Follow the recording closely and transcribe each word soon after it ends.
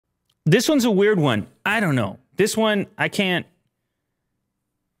This one's a weird one. I don't know. This one, I can't.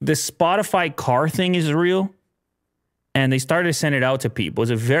 The Spotify car thing is real. And they started to send it out to people.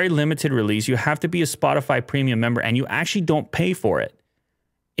 It's a very limited release. You have to be a Spotify premium member, and you actually don't pay for it.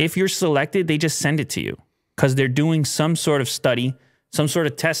 If you're selected, they just send it to you because they're doing some sort of study, some sort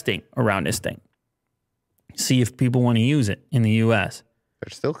of testing around this thing. See if people want to use it in the US.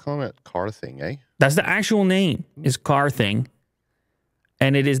 They're still calling it car thing, eh? That's the actual name, is car thing.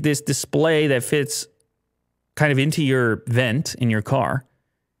 And it is this display that fits kind of into your vent in your car.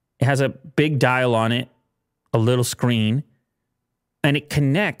 It has a big dial on it, a little screen, and it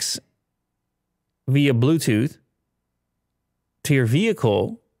connects via Bluetooth to your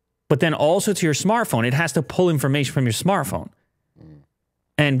vehicle, but then also to your smartphone. It has to pull information from your smartphone.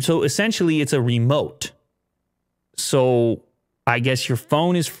 And so essentially it's a remote. So I guess your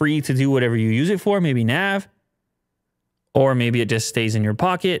phone is free to do whatever you use it for, maybe nav, or maybe it just stays in your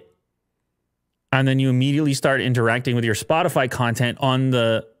pocket. And then you immediately start interacting with your Spotify content on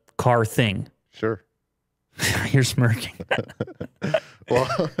the car thing. Sure. You're smirking. Well,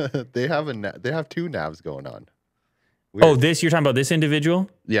 they have two navs going on. Weird. Oh, you're talking about this individual?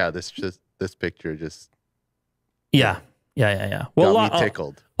 Yeah, this picture just Yeah. Well, got me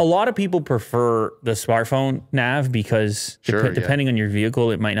tickled. A lot of people prefer the smartphone nav because depending on your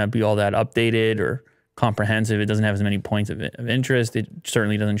vehicle, it might not be all that updated or comprehensive. It doesn't have as many points of interest. It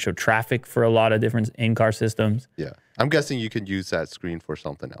certainly doesn't show traffic for a lot of different in-car systems. Yeah. I'm guessing you can use that screen for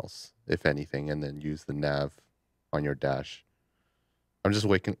something else, if anything, and then use the nav on your dash. I'm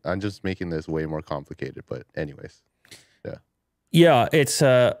just making this way more complicated, but anyways. Yeah. Yeah, it's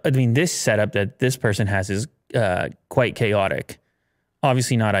I mean, this setup that this person has is quite chaotic.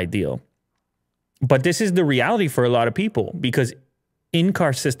 Obviously not ideal. But this is the reality for a lot of people because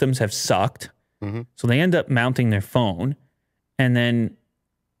in-car systems have sucked. Mm-hmm. So they end up mounting their phone, and then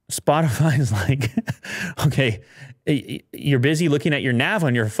Spotify is like, okay, you're busy looking at your nav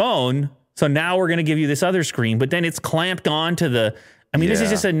on your phone, so now we're going to give you this other screen, but then it's clamped onto the, I mean, this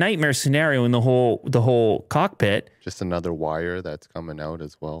is just a nightmare scenario in the whole cockpit. Just another wire that's coming out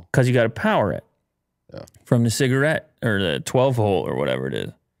as well. Because you got to power it from the cigarette or the 12 volt or whatever it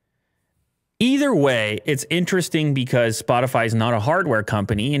is. Either way, it's interesting because Spotify is not a hardware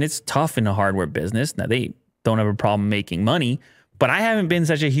company, and it's tough in the hardware business. Now, they don't have a problem making money, but I haven't been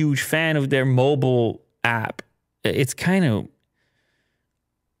such a huge fan of their mobile app. It's kind of,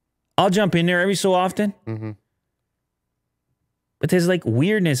 I'll jump in there every so often. Mm-hmm. But there's like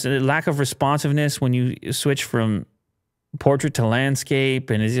weirdness, a lack of responsiveness when you switch from portrait to landscape,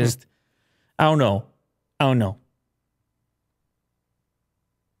 and it's just, I don't know.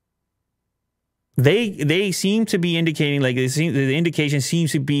 They seem to be indicating, like the indication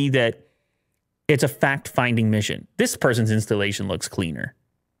seems to be that it's a fact-finding mission. This person's installation looks cleaner.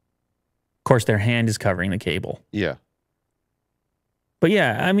 Of course, their hand is covering the cable. Yeah. But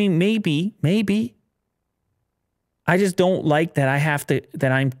yeah, I mean, maybe. I just don't like that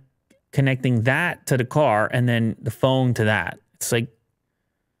I'm connecting that to the car and then the phone to that. It's like,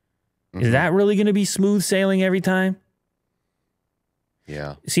 is that really going to be smooth sailing every time?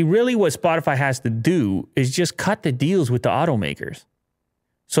 Yeah. See, really what Spotify has to do is just cut the deals with the automakers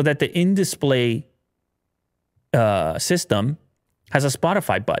so that the in-display system has a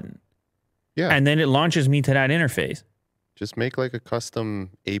Spotify button. Yeah. And then it launches me to that interface. Just make like a custom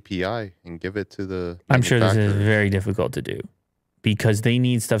API and give it to the I'm sure this is very difficult to do because they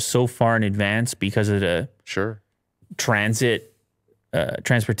need stuff so far in advance because of the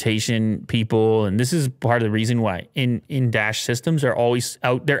transportation people. And this is part of the reason why in-dash systems are always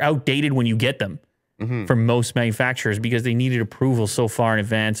they're outdated when you get them for most manufacturers because they needed approval so far in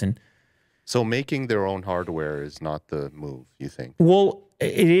advance. And so making their own hardware is not the move, you think? Well,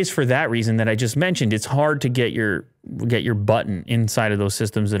 it is for that reason that I just mentioned. It's hard to get your button inside of those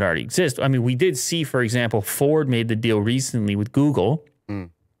systems that already exist. I mean, we did see, for example, Ford made the deal recently with Google to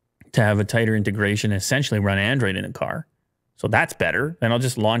have a tighter integration and essentially run Android in a car. So that's better. Then I'll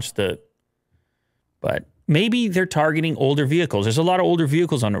just launch but maybe they're targeting older vehicles. There's a lot of older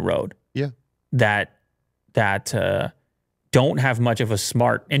vehicles on the road. Yeah. That don't have much of a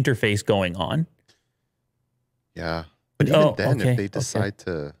smart interface going on. Yeah. But even then, if they decide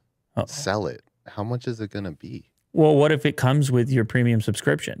to sell it, how much is it going to be? Well, what if it comes with your premium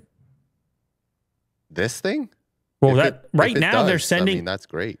subscription? This thing? Well, right now they're sending. I mean, that's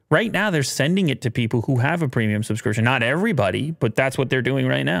great. Right now they're sending it to people who have a premium subscription. Not everybody, but that's what they're doing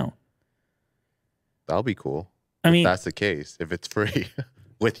right now. That'll be cool. I mean, if that's the case. If it's free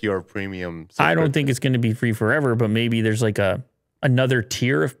with your premium subscription. I don't think it's going to be free forever, but maybe there's like another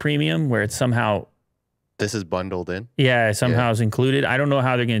tier of premium where it's somehow This is bundled in. Yeah, somehow is included. I don't know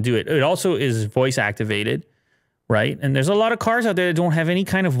how they're going to do it. It also is voice activated, right? And there's a lot of cars out there that don't have any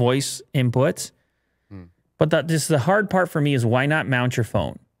kind of voice inputs. But this the hard part for me is why not mount your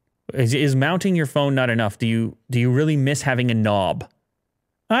phone? Is mounting your phone not enough? Do you really miss having a knob?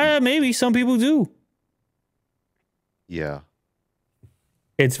 Maybe some people do. Yeah.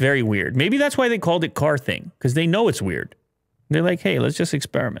 It's very weird. Maybe that's why they called it car thing, because they know it's weird. They're like, hey, let's just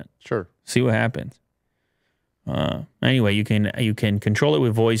experiment. Sure. See what happens. Anyway, you can control it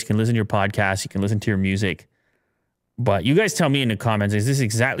with voice. You can listen to your podcast. You can listen to your music. But you guys tell me in the comments, is this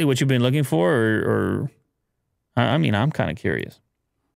exactly what you've been looking for? Or I mean, I'm kind of curious.